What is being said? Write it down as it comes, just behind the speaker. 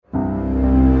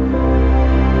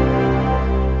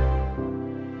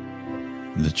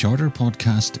Charter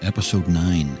Podcast Episode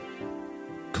 9,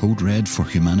 Code Red for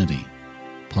Humanity,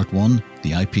 Part 1,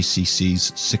 the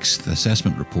IPCC's 6th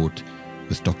Assessment Report,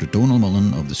 with Dr. Donal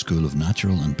Mullen of the School of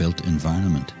Natural and Built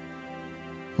Environment.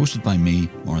 Hosted by me,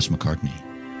 Maurice McCartney.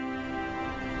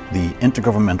 The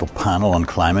Intergovernmental Panel on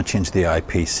Climate Change, the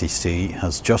IPCC,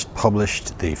 has just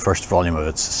published the first volume of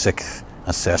its 6th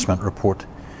Assessment Report,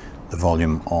 the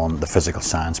volume on the physical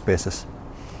science basis.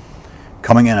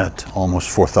 Coming in at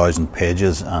almost 4,000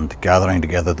 pages and gathering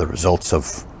together the results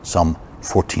of some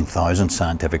 14,000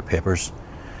 scientific papers,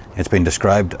 it's been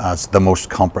described as the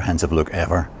most comprehensive look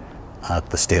ever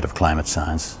at the state of climate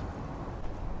science.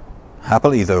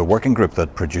 Happily, the working group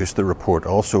that produced the report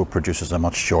also produces a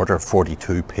much shorter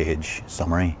 42-page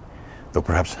summary, though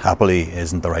perhaps happily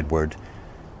isn't the right word.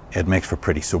 It makes for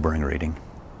pretty sobering reading.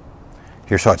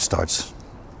 Here's how it starts.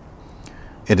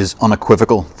 It is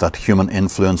unequivocal that human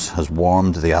influence has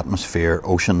warmed the atmosphere,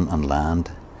 ocean and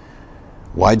land.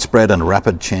 Widespread and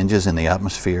rapid changes in the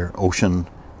atmosphere, ocean,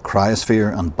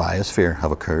 cryosphere and biosphere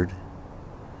have occurred.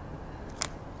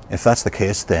 If that's the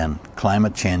case, then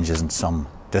climate change isn't some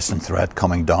distant threat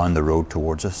coming down the road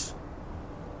towards us.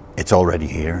 It's already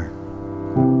here.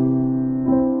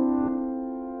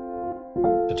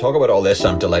 To talk about all this,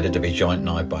 I'm delighted to be joined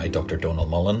now by Dr. Donal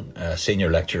Mullen, a Senior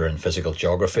Lecturer in Physical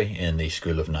Geography in the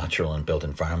School of Natural and Built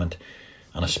Environment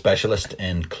and a specialist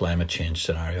in climate change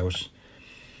scenarios.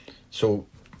 So,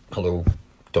 hello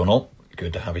Donal,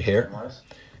 good to have you here.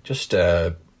 Just,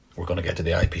 we're going to get to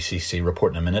the IPCC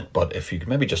report in a minute, but if you could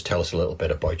maybe just tell us a little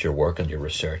bit about your work and your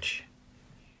research.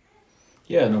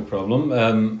 Yeah, no problem.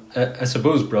 I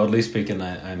suppose broadly speaking,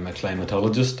 I'm a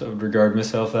climatologist, I would regard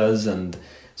myself as, and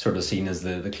sort of seen as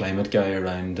the climate guy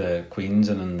around Queen's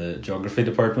and in the geography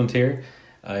department here.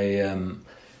 I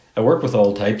work with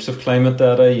all types of climate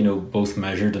data, both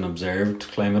measured and observed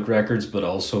climate records, but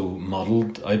also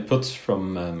modelled outputs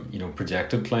from,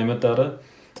 projected climate data.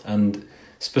 And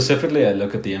specifically, I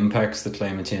look at the impacts that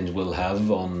climate change will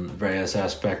have on various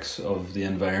aspects of the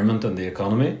environment and the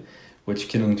economy, which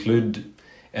can include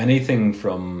anything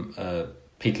from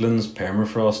peatlands,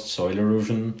 permafrost, soil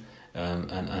erosion,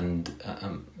 and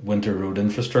winter road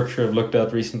infrastructure I've looked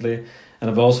at recently. And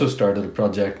I've also started a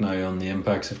project now on the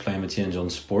impacts of climate change on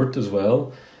sport as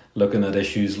well, looking at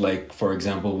issues like, for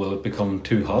example, will it become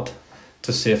too hot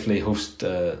to safely host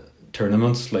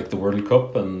tournaments like the World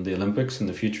Cup and the Olympics in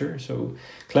the future? So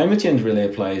climate change really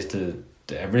applies to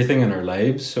everything in our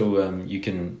lives. So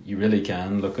you really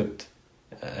can look at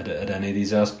any of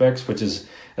these aspects, which is,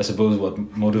 I suppose, what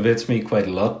motivates me quite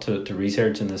a lot to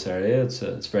research in this area.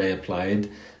 It's very applied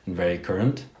and very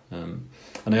current.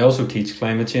 And I also teach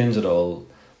climate change at all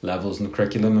levels in the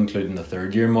curriculum, including the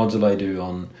third year module I do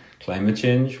on climate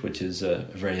change, which is a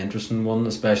very interesting one,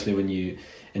 especially when you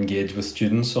engage with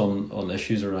students on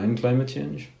issues around climate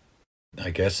change.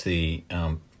 I guess the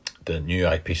new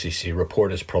IPCC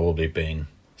report has probably been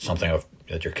something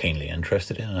that you're keenly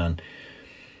interested in, and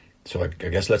so I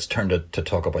guess let's turn to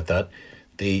talk about that.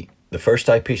 The first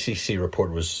IPCC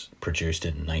report was produced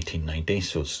in 1990,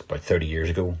 so it's about 30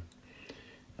 years ago.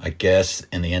 I guess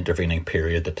in the intervening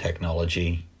period, the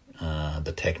technology,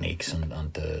 the techniques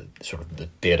and the sort of the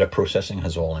data processing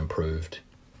has all improved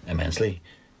immensely.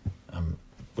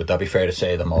 Would that be fair to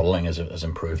say the modelling has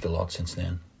improved a lot since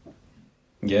then?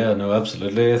 Yeah, no,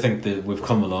 absolutely. I think that we've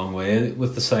come a long way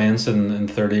with the science in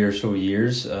 30 or so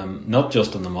years, not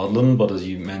just on the modelling, but as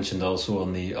you mentioned, also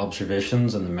on the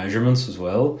observations and the measurements as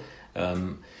well. There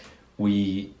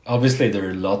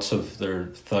are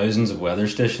thousands of weather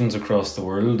stations across the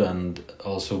world, and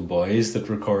also buoys that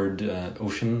record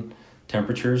ocean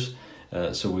temperatures.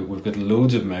 So we've got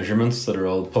loads of measurements that are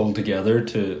all pulled together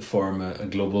to form a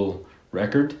global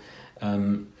record.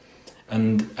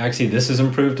 And actually, this has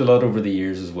improved a lot over the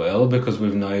years as well, because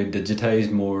we've now digitized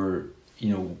more,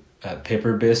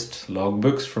 paper-based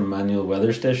logbooks from manual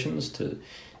weather stations to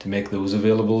make those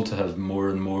available, to have more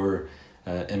and more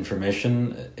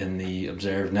information in the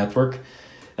observed network.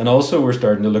 And also, we're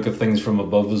starting to look at things from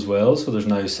above as well. So there's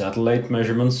now satellite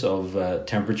measurements of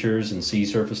temperatures and sea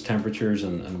surface temperatures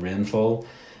and rainfall.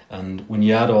 And when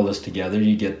you add all this together,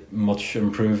 you get much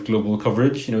improved global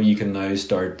coverage. You can now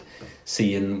start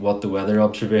seeing what the weather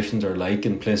observations are like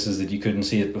in places that you couldn't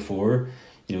see it before.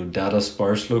 Data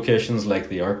sparse locations like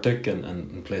the Arctic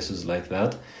and places like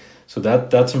that. So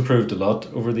that's improved a lot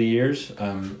over the years.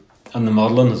 And the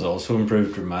modelling has also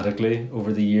improved dramatically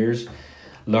over the years,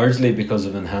 largely because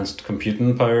of enhanced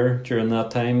computing power during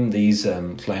that time. These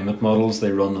climate models,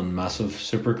 they run on massive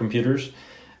supercomputers,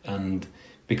 and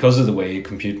because of the way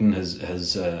computing has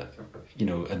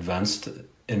advanced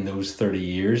in those 30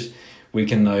 years, we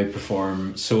can now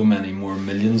perform so many more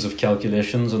millions of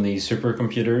calculations on these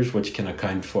supercomputers, which can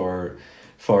account for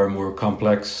far more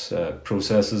complex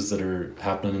processes that are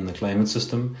happening in the climate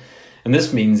system. And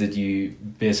this means that you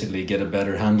basically get a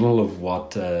better handle of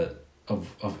what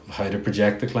of how to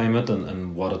project the climate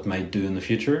and what it might do in the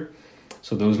future.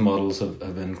 So those models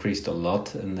have increased a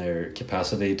lot in their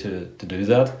capacity to do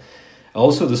that.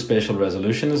 Also, the spatial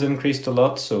resolution has increased a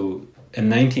lot. So in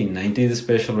 1990, the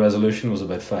spatial resolution was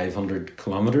about 500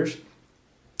 kilometers.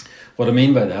 What I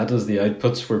mean by that is the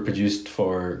outputs were produced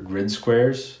for grid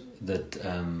squares that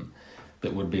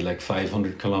would be like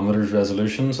 500 kilometers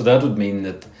resolution. So that would mean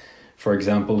that, for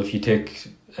example, if you take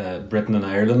Britain and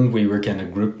Ireland, we were kind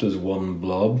of grouped as one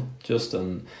blob,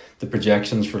 and the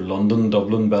projections for London,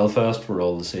 Dublin, Belfast were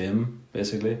all the same,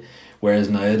 basically. Whereas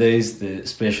nowadays, the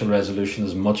spatial resolution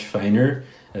is much finer.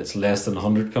 It's less than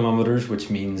 100 kilometers, which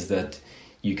means that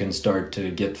you can start to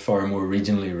get far more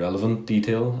regionally relevant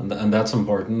detail. And that's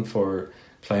important for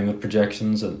climate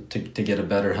projections and to get a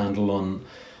better handle on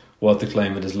what the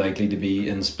climate is likely to be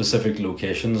in specific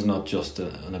locations, not just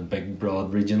on a big,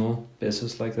 broad regional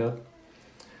basis like that.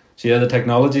 So yeah, the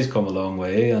technology's come a long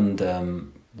way, and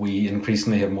we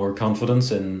increasingly have more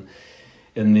confidence in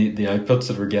the outputs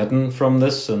that we're getting from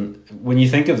this. And when you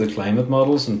think of the climate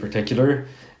models in particular,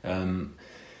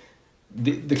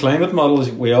 the climate models,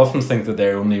 we often think that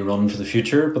they're only run for the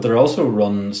future, but they're also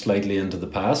run slightly into the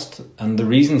past. And the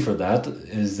reason for that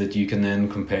is that you can then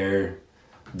compare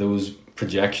those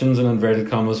projections in inverted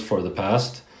commas for the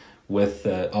past with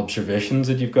observations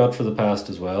that you've got for the past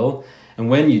as well. And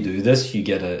when you do this, you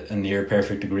get a near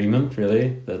perfect agreement,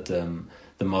 really, that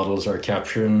the models are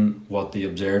capturing what the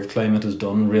observed climate has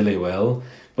done really well,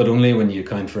 but only when you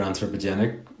account for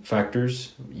anthropogenic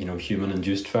factors,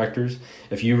 human-induced factors.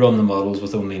 If you run the models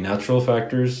with only natural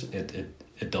factors,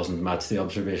 it doesn't match the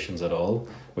observations at all,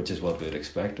 which is what we'd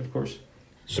expect, of course.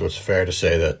 So it's fair to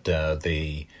say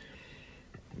that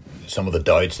some of the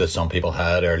doubts that some people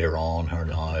had earlier on are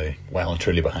now well and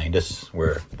truly behind us,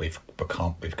 where we've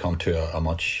come to a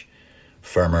much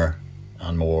firmer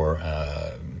and more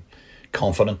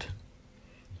confident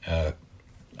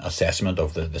assessment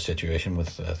of the situation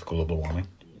with global warming.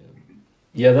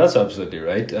 Yeah, that's absolutely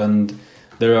right. And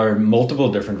there are multiple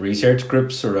different research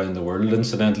groups around the world,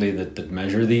 incidentally, that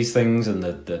measure these things, and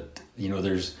that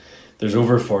there's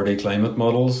over 40 climate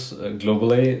models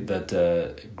globally,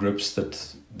 that groups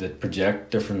that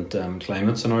project different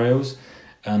climate scenarios,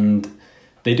 and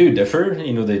they do differ.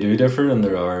 And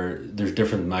there's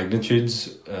different magnitudes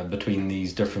between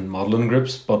these different modelling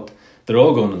groups, but they're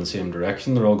all going in the same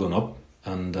direction. They're all going up,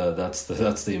 and that's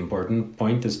the important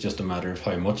point. It's just a matter of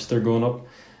how much they're going up.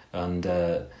 And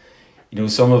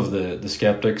some of the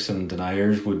skeptics and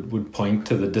deniers would point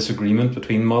to the disagreement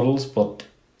between models, but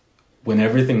when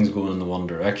everything's going in the one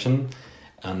direction,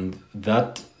 and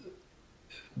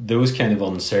those kind of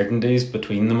uncertainties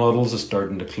between the models is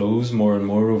starting to close more and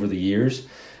more over the years,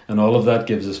 and all of that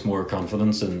gives us more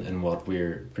confidence in what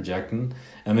we're projecting.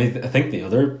 And I think the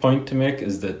other point to make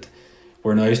is that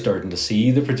we're now starting to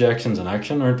see the projections in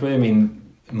action, aren't we? I mean,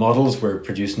 models were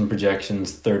producing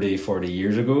projections 30, 40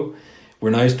 years ago.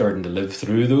 We're now starting to live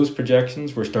through those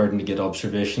projections. We're starting to get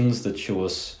observations that show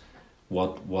us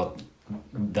what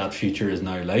that future is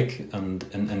now like, and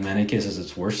in many cases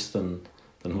it's worse than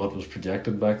what was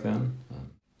projected back then.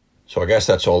 So I guess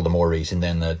that's all the more reason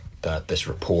then that this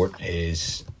report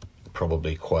is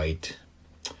probably quite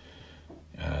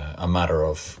a matter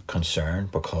of concern,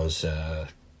 because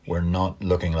we're not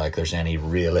looking like there's any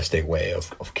realistic way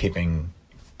of keeping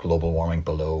global warming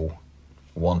below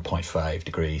 1.5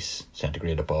 degrees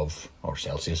centigrade above, or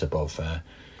Celsius above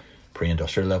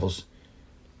pre-industrial levels.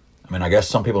 I mean, I guess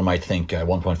some people might think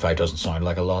 1.5 doesn't sound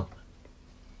like a lot.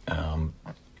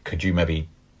 Could you maybe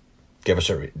give us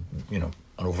an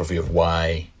overview of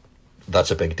why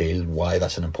that's a big deal, why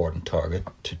that's an important target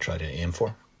to try to aim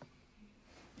for?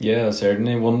 Yeah,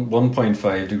 certainly.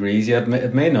 1.5 degrees. Yeah,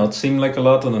 it may not seem like a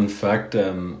lot, and in fact,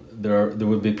 there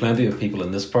would be plenty of people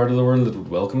in this part of the world that would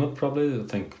welcome it. Probably, they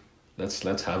think let's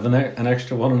have an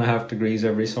extra 1.5 degrees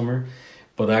every summer.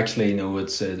 But actually, no,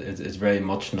 it's very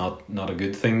much not a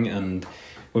good thing. And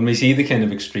when we see the kind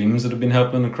of extremes that have been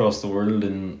happening across the world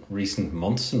in recent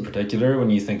months, in particular, when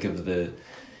you think of the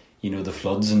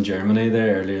floods in Germany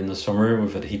there earlier in the summer,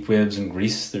 we've had heat waves in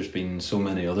Greece. There's been so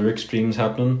many other extremes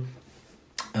happening.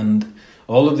 And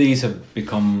all of these have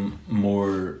become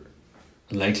more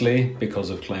likely because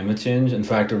of climate change. In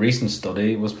fact, a recent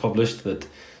study was published that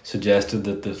suggested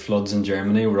that the floods in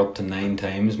Germany were up to 9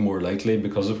 times more likely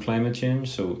because of climate change.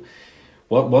 So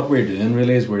what we're doing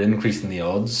really is we're increasing the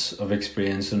odds of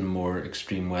experiencing more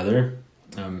extreme weather.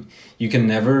 You can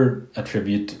never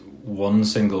attribute one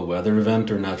single weather event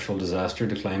or natural disaster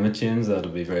to climate change. That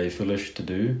would be very foolish to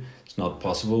do. It's not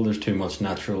possible. There's too much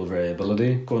natural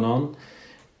variability going on.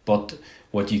 But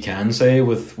what you can say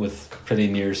with pretty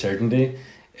near certainty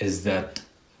is that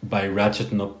by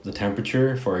ratcheting up the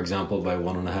temperature, for example, by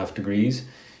 1.5 degrees,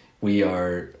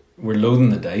 we're loading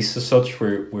the dice as such.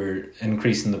 We're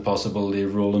increasing the possibility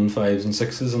of rolling 5s and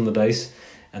 6s on the dice,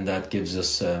 and that gives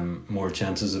us more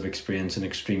chances of experiencing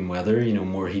extreme weather,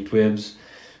 more heat waves,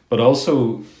 but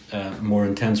also more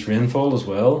intense rainfall as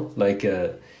well. Like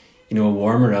a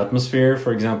warmer atmosphere,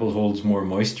 for example, holds more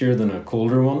moisture than a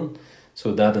colder one.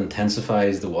 So that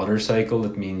intensifies the water cycle.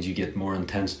 It means you get more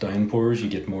intense downpours, you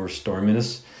get more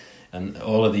storminess. And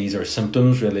all of these are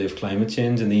symptoms really of climate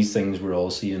change, and these things we're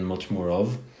all seeing much more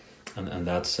of. And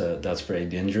that's very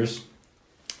dangerous.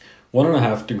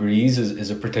 1.5 degrees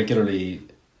is a particularly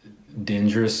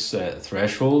dangerous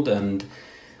threshold, and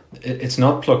it's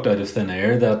not plucked out of thin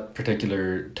air, that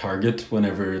particular target,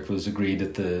 whenever it was agreed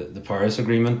at the Paris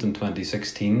Agreement in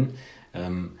 2016.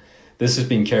 This has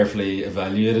been carefully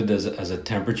evaluated as a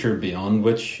temperature beyond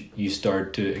which you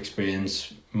start to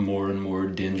experience more and more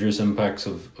dangerous impacts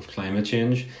of climate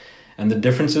change. And the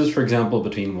differences, for example,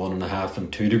 between 1.5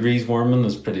 and 2 degrees warming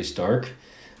is pretty stark.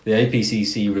 The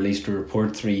IPCC released a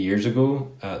report 3 years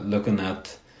ago looking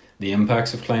at the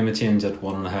impacts of climate change at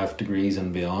 1.5 degrees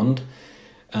and beyond.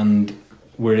 And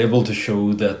we're able to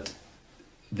show that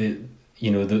the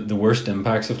worst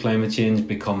impacts of climate change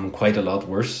become quite a lot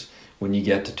worse when you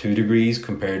get to 2 degrees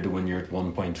compared to when you're at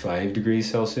 1.5 degrees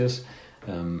Celsius.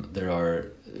 There are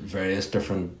various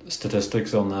different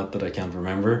statistics on that I can't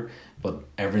remember, but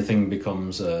everything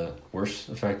becomes worse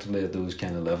effectively at those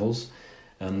kind of levels.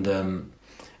 And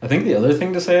I think the other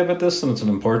thing to say about this, and it's an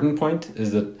important point,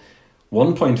 is that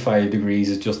 1.5 degrees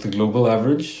is just the global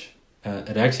average.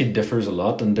 It actually differs a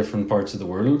lot in different parts of the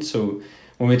world. So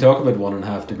when we talk about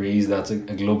 1.5 degrees, that's a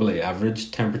globally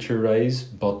average temperature rise,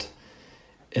 but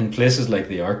in places like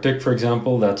the Arctic, for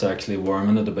example, that's actually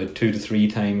warming at about 2 to 3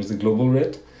 times the global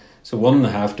rate. So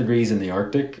 1.5 degrees in the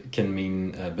Arctic can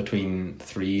mean between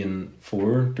 3 and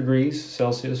 4 degrees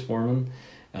Celsius warming,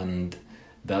 and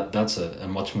that's a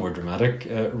much more dramatic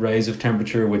rise of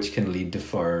temperature, which can lead to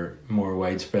far more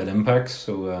widespread impacts.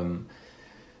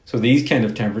 So these kind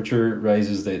of temperature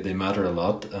rises, they matter a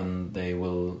lot, and they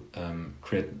will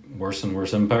create worse and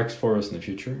worse impacts for us in the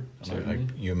future.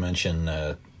 You mentioned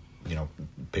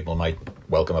people might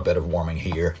welcome a bit of warming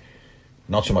here,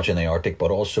 not so much in the Arctic, but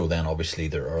also then obviously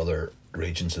there are other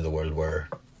regions of the world where,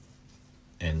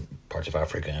 in parts of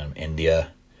Africa and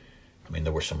India, I mean,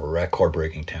 there were some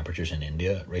record-breaking temperatures in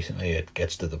India recently. It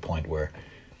gets to the point where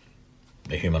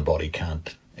the human body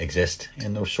can't exist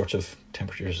in those sorts of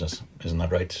temperatures, isn't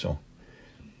that right? So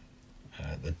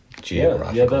the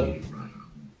geographical...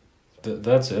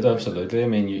 that's it, absolutely. I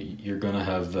mean, you're going to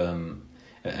have...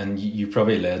 and you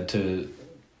probably led to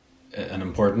an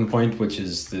important point, which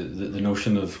is the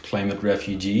notion of climate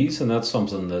refugees, and that's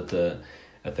something that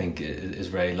I think is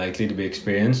very likely to be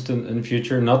experienced in the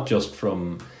future, not just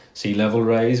from sea level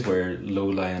rise, where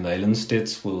low-lying island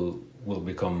states will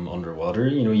become underwater.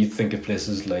 You think of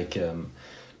places like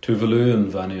Tuvalu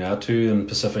and Vanuatu and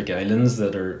Pacific Islands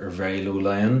that are very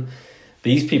low-lying.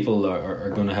 These people are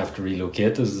going to have to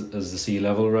relocate as the sea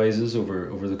level rises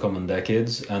over the coming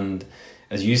decades, and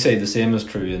as you say, the same is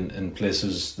true in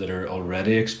places that are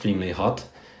already extremely hot.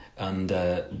 And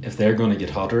if they're going to get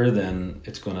hotter, then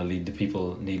it's going to lead to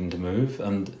people needing to move.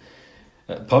 And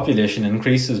population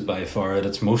increase is by far at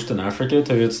its most in Africa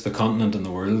too. It's the continent in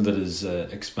the world that is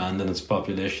expanding its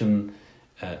population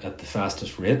at the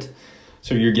fastest rate.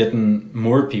 So you're getting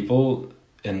more people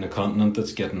in the continent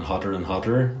that's getting hotter and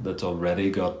hotter, that's already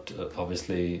got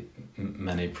obviously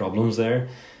many problems there.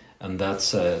 And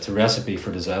it's a recipe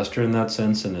for disaster in that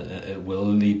sense, and it will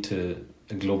lead to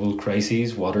global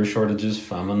crises, water shortages,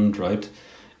 famine, drought,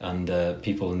 and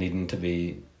people needing to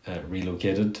be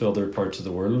relocated to other parts of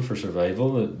the world for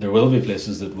survival. There will be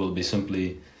places that will be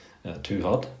simply too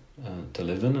hot to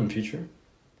live in future.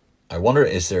 I wonder,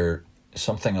 is there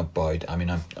something about, I mean,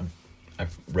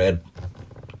 I've read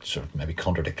sort of maybe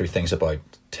contradictory things about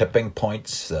tipping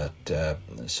points that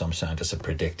some scientists have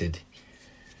predicted.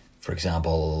 For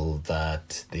example,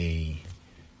 that the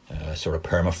sort of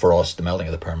permafrost, the melting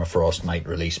of the permafrost might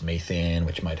release methane,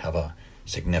 which might have a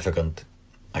significant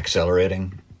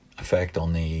accelerating effect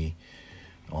on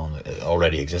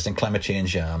already existing climate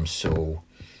change. So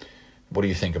what do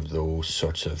you think of those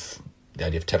sorts of, the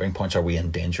idea of tipping points? Are we in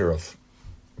danger of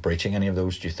breaching any of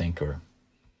those, do you think? Or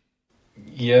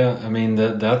Yeah, I mean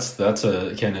that's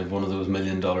a kind of one of those $1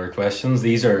 million questions.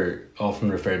 These are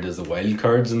often referred to as the wild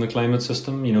cards in the climate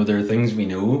system. You know, there are things we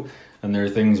know and there are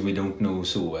things we don't know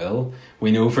so well.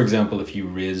 We know, for example, if you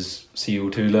raise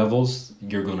CO2 levels,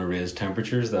 you're going to raise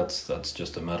temperatures. That's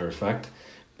just a matter of fact.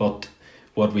 But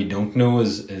what we don't know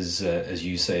is as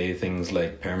you say, things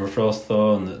like permafrost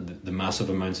thaw and the massive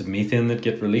amounts of methane that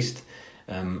get released.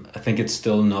 I think it's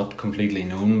still not completely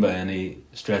known by any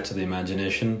stretch of the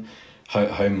imagination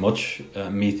how much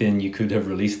methane you could have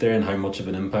released there and how much of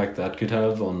an impact that could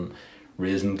have on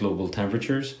raising global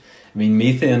temperatures. I mean,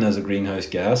 methane as a greenhouse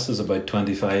gas is about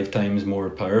 25 times more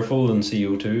powerful than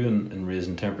CO2 in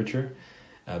raising temperature,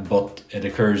 but it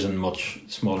occurs in much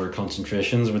smaller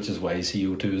concentrations, which is why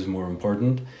CO2 is more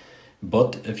important.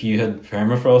 But if you had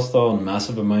permafrost thaw and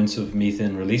massive amounts of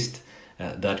methane released,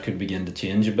 that could begin to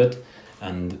change a bit.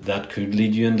 And that could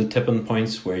lead you into tipping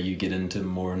points where you get into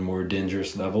more and more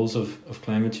dangerous levels of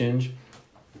climate change.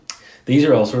 These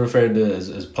are also referred to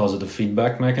as positive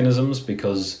feedback mechanisms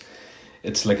because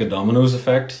it's like a dominoes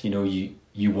effect. You know,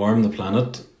 you warm the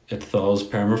planet, it thaws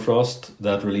permafrost,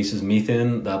 that releases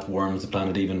methane, that warms the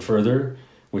planet even further,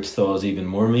 which thaws even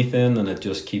more methane, and it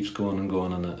just keeps going and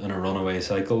going in a runaway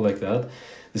cycle like that.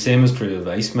 The same is true of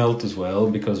ice melt as well,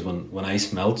 because when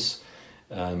ice melts,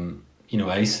 you know,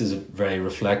 ice is very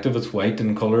reflective. It's white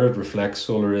in colour. It reflects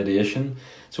solar radiation.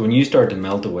 So when you start to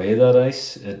melt away that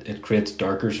ice, it creates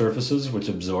darker surfaces which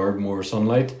absorb more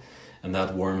sunlight, and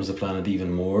that warms the planet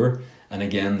even more. And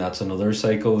again, that's another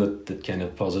cycle that kind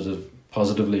of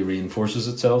positively reinforces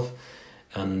itself.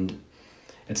 And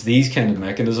it's these kind of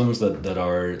mechanisms that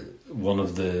are one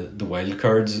of the wild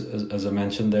cards, as I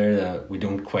mentioned there. We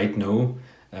don't quite know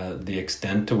the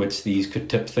extent to which these could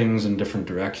tip things in different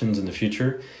directions in the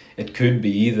future. It could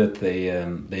be that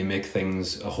they make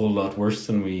things a whole lot worse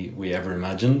than we ever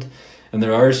imagined, and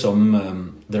there are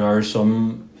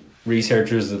some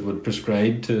researchers that would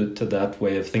prescribe to that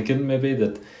way of thinking, maybe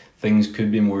that things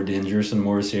could be more dangerous and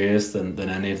more serious than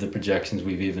any of the projections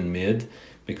we've even made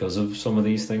because of some of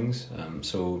these things.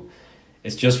 So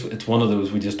it's one of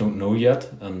those we just don't know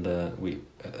yet, and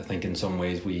I think in some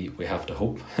ways we have to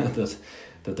hope that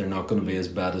they're not going to be as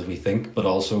bad as we think, but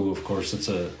also of course it's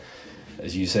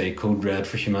as you say, code red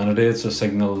for humanity. It's a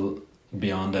signal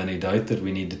beyond any doubt that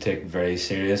we need to take very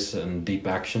serious and deep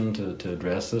action to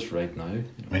address this right now.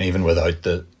 I mean, even without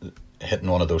the hitting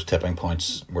one of those tipping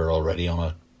points, we're already on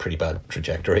a pretty bad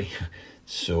trajectory.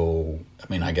 So, I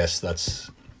mean, I guess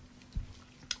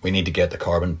we need to get the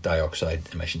carbon dioxide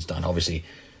emissions down. Obviously,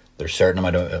 there's a certain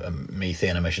amount of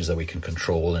methane emissions that we can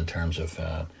control in terms of,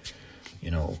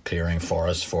 clearing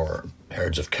forests for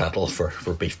herds of cattle,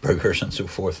 for beef burgers and so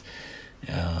forth.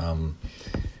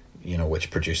 Which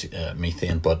produce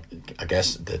methane, but I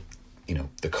guess that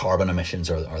the carbon emissions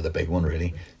are the big one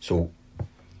really. So,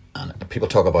 and people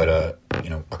talk about a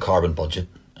carbon budget.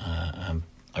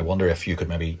 I wonder if you could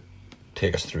maybe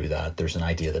take us through that. There's an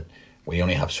idea that we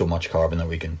only have so much carbon that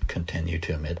we can continue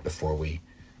to emit before we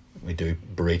do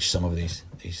breach some of these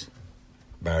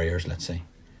barriers. Let's say.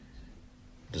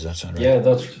 Does that sound right? Yeah,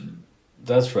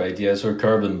 that's right. Yeah, so a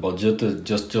carbon budget is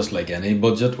just like any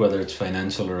budget, whether it's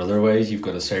financial or otherwise. You've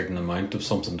got a certain amount of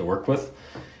something to work with,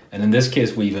 and in this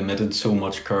case, we've emitted so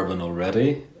much carbon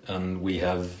already, and we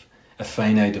have a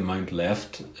finite amount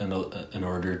left in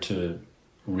order to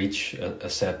reach a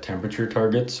set temperature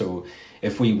target. So,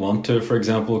 if we want to, for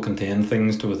example, contain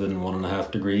things to within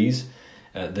 1.5 degrees,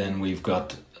 then we've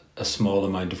got a small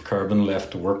amount of carbon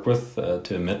left to work with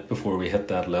to emit before we hit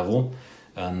that level,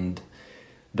 and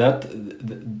that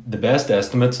the best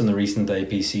estimates in the recent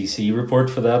IPCC report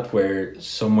for that were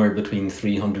somewhere between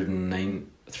 300 and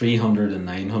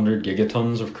 900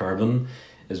 gigatons of carbon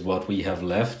is what we have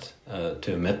left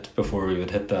to emit before we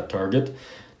would hit that target.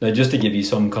 Now, just to give you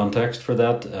some context for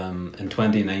that, in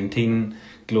 2019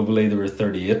 globally there were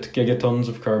 38 gigatons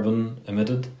of carbon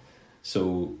emitted.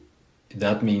 So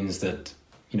that means that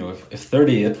if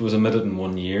 38 was emitted in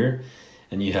 1 year,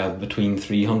 and you have between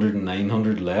 300 and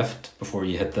 900 left before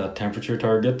you hit that temperature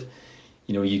target,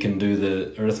 you can do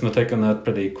the arithmetic on that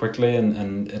pretty quickly,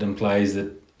 and it implies that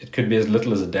it could be as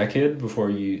little as a decade before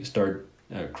you start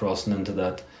crossing into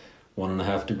that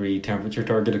 1.5 degree temperature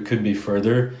target. It could be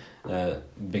further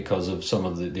because of some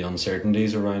of the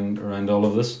uncertainties around all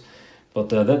of this. But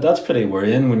that's pretty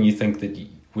worrying when you think that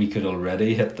we could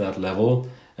already hit that level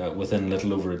within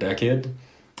little over a decade.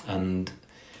 And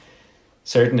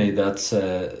certainly that's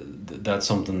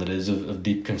something that is of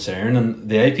deep concern, and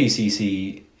the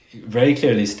IPCC very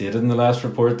clearly stated in the last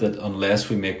report that unless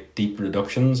we make deep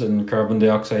reductions in carbon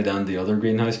dioxide and the other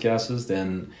greenhouse gases,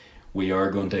 then we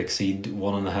are going to exceed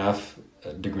 1.5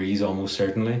 degrees almost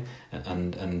certainly,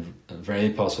 and very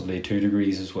possibly 2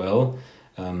 degrees as well.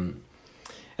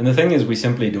 And the thing is, we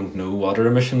simply don't know what our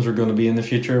emissions are going to be in the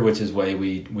future, which is why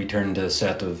we turn to a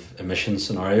set of emission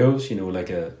scenarios, like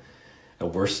a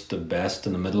worst, a best,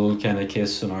 and a middle kind of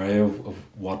case scenario of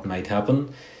what might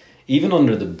happen. Even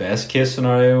under the best case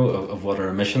scenario of what our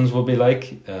emissions will be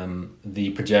like,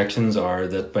 the projections are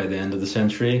that by the end of the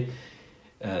century,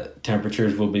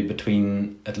 temperatures will be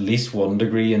between at least 1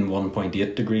 degree and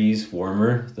 1.8 degrees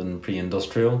warmer than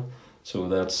pre-industrial. So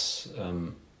that's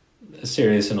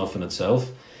serious enough in itself.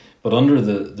 But under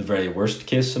the very worst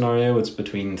case scenario, it's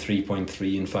between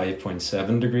 3.3 and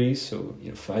 5.7 degrees. So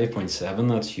 5.7,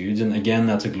 that's huge. And again,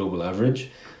 that's a global average.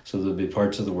 So there'll be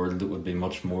parts of the world that would be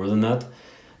much more than that.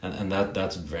 And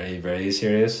that's very, very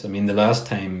serious. I mean, the last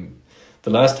time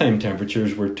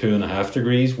temperatures were 2.5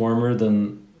 degrees warmer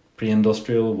than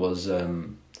pre-industrial was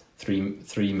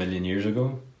 3 million years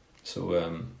ago. So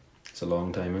it's a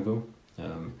long time ago.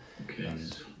 Okay.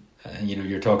 And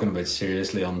you're talking about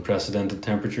seriously unprecedented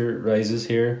temperature rises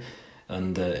here,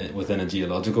 and within a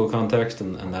geological context,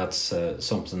 and that's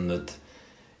something that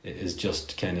is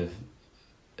just kind of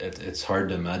it's hard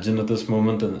to imagine at this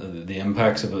moment, and the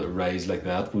impacts of a rise like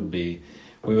that would be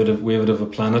we would have a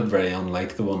planet very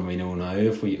unlike the one we know now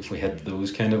if we hit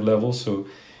those kind of levels. So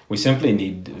we simply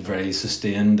need very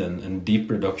sustained and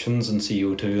deep reductions in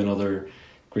CO2 and other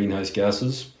greenhouse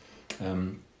gases.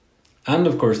 And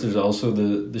of course, there's also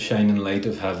the shining light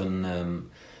of having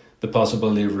the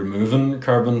possibility of removing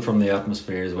carbon from the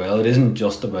atmosphere as well. It isn't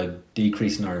just about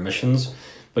decreasing our emissions,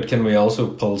 but can we also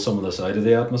pull some of this out of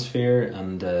the atmosphere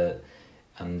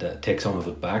and take some of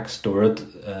it back, store it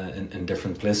in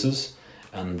different places?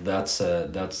 And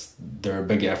there are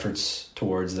big efforts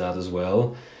towards that as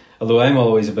well. Although I'm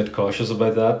always a bit cautious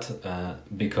about that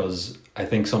because I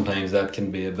think sometimes that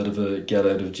can be a bit of a get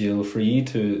out of jail free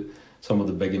to some of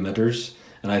the big emitters,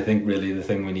 and I think really the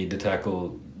thing we need to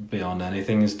tackle beyond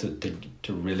anything is to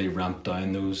really ramp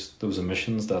down those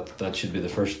emissions. That should be the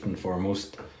first and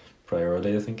foremost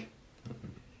priority, I think.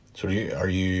 So we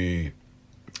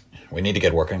need to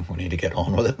get working, we need to get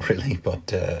on with it really,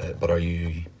 but are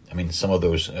you, I mean, some of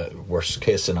those worst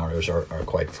case scenarios are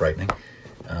quite frightening.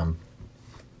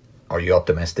 Are you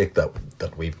optimistic that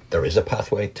there is a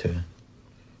pathway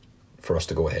for us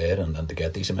to go ahead and to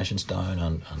get these emissions down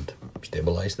and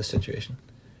stabilise the situation?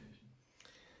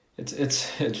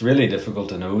 It's really difficult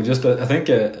to know. Just I think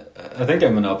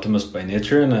I'm an optimist by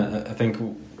nature, and I think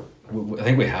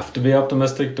we have to be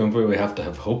optimistic, don't we? We have to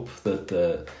have hope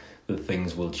that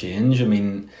things will change. I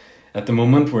mean, at the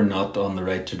moment we're not on the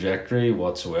right trajectory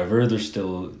whatsoever. There's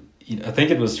still, I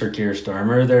think it was Sir Keir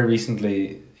Starmer there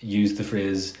recently used the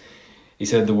phrase. He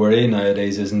said the worry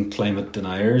nowadays isn't climate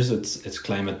deniers, it's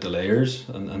climate delayers,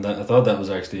 and I thought that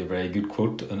was actually a very good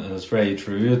quote, and it's very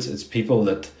true. It's people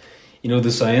that,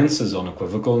 the science is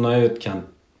unequivocal now. It can't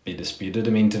be disputed.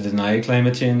 I mean, to deny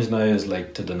climate change now is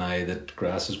like to deny that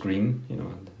grass is green.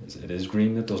 It is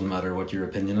green. It doesn't matter what your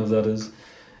opinion of that is,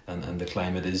 and the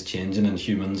climate is changing, and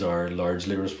humans are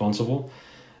largely responsible.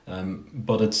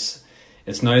 But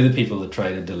it's now the people that try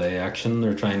to delay action.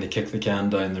 They're trying to kick the can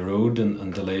down the road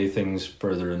and delay things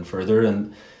further and further.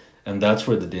 And that's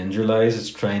where the danger lies. It's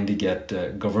trying to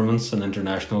get governments and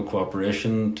international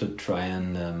cooperation to try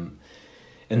and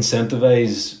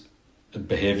incentivize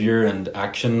behaviour and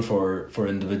action for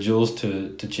individuals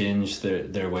to change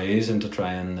their ways and to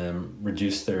try and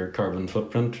reduce their carbon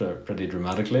footprint pretty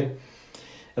dramatically.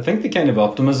 I think the kind of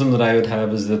optimism that I would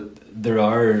have is that there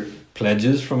are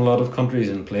pledges from a lot of countries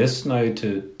in place now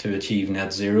to achieve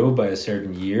net zero by a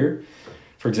certain year.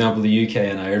 For example, the UK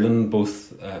and Ireland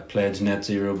both pledge net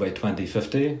zero by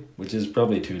 2050, which is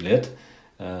probably too late,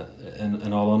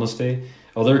 in all honesty.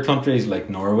 Other countries like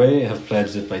Norway have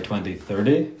pledged it by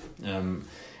 2030,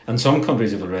 and some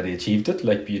countries have already achieved it,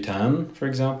 like Bhutan, for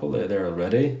example. They're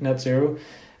already net zero.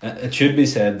 It should be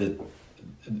said that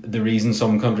the reason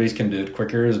some countries can do it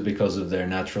quicker is because of their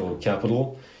natural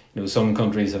capital. Some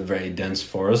countries have very dense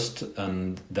forest,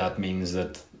 and that means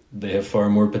that they have far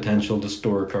more potential to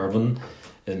store carbon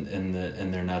in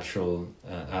their natural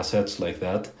assets like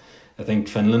that. I think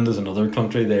Finland is another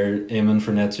country. They're aiming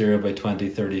for net zero by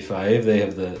 2035. They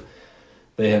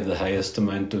have the highest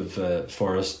amount of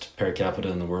forest per capita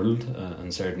in the world,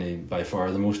 and certainly by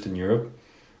far the most in Europe.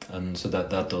 And so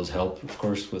that does help, of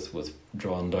course, with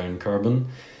drawing down carbon.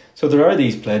 So there are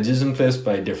these pledges in place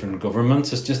by different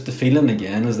governments. It's just the feeling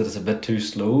again is that it's a bit too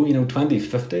slow.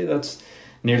 2050, that's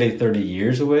nearly 30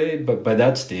 years away. But by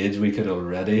that stage, we could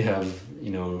already have,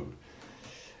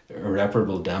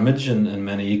 irreparable damage in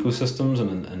many ecosystems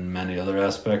and in many other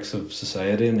aspects of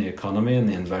society and the economy and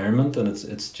the environment, and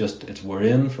it's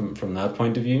worrying from that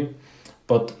point of view.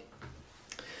 But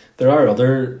there are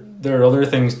other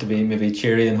things to be maybe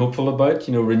cheery and hopeful about.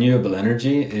 Renewable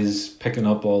energy is picking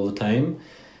up all the time.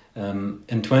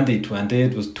 In 2020,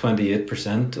 it was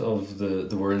 28% of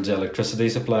the world's electricity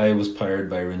supply was powered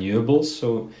by renewables.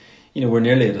 So, we're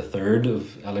nearly at a third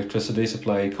of electricity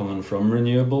supply coming from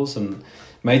renewables, and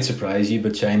might surprise you,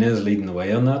 but China is leading the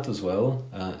way on that as well.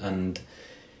 And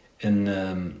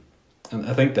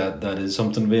I think that is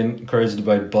something to be encouraged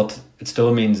about, but it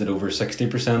still means that over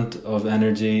 60% of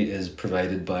energy is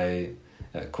provided by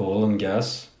coal and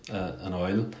gas and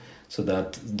oil, so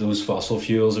that those fossil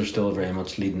fuels are still very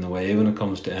much leading the way when it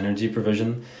comes to energy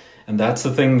provision. And that's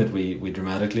the thing that we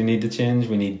dramatically need to change.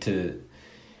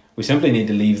 We simply need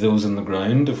to leave those in the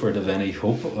ground if we're to have any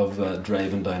hope of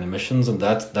driving down emissions, and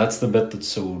that's the bit that's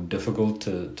so difficult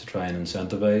to try and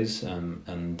incentivize.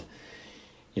 And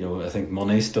I think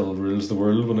money still rules the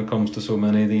world when it comes to so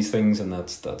many of these things, and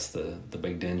that's the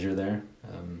big danger there.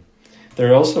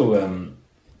 There are also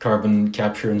carbon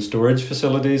capture and storage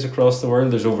facilities across the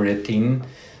world. There's over 18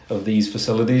 of these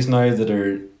facilities now that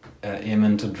are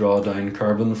aiming to draw down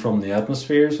carbon from the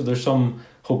atmosphere. So there's some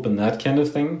hope in that kind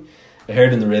of thing. I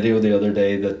heard in the radio the other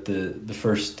day that the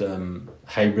first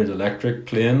hybrid electric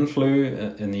plane flew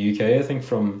in the UK, I think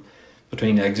from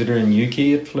between Exeter and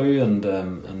Newquay it flew, and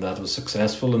that was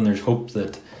successful, and there's hope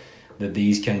that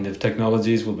these kind of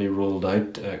technologies will be rolled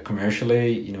out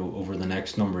commercially, over the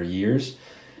next number of years.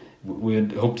 We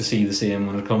would hope to see the same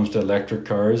when it comes to electric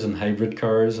cars and hybrid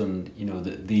cars, and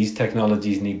these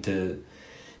technologies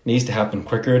needs to happen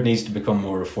quicker. It needs to become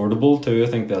more affordable too. I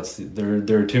think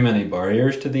there are too many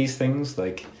barriers to these things.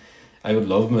 Like, I would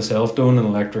love myself to own an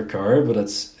electric car, but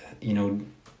it's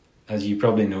as you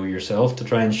probably know yourself, to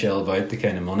try and shelve out the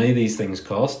kind of money these things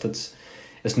cost, it's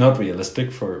not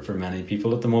realistic for many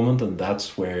people at the moment, and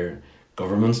that's where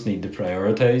governments need to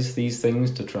prioritise these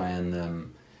things to try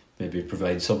and maybe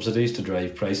provide subsidies to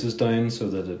drive prices down so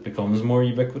that it becomes more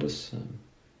ubiquitous.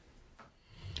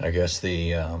 I guess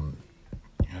the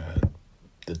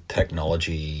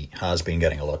technology has been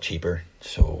getting a lot cheaper,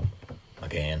 so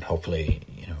again, hopefully,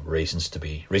 reason to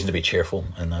be cheerful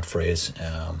in that phrase.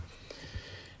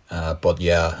 But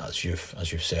yeah, as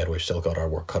you've said, we've still got our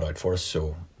work cut out for us.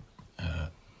 So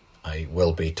I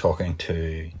will be talking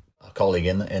to a colleague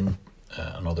in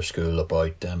another school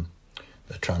about the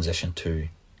transition to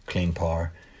clean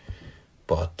power.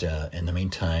 But in the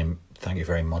meantime, thank you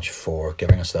very much for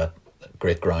giving us that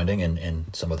great grounding in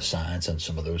some of the science and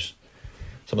some of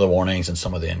the warnings and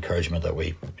some of the encouragement that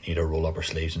we need to roll up our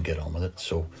sleeves and get on with it.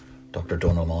 So, Dr.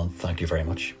 Donal Mullen, thank you very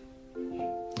much.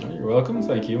 You're welcome.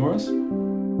 Thank you, Maurice.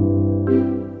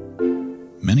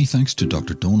 Many thanks to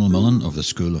Dr. Donal Mullen of the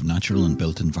School of Natural and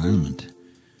Built Environment.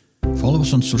 Follow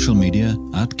us on social media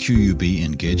at QUB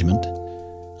Engagement.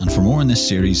 And for more on this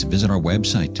series, visit our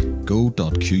website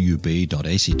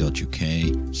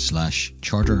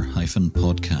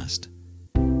go.qub.ac.uk/charter-podcast.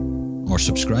 Or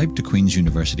subscribe to Queen's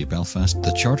University Belfast,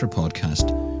 the Charter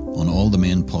Podcast, on all the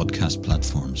main podcast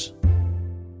platforms.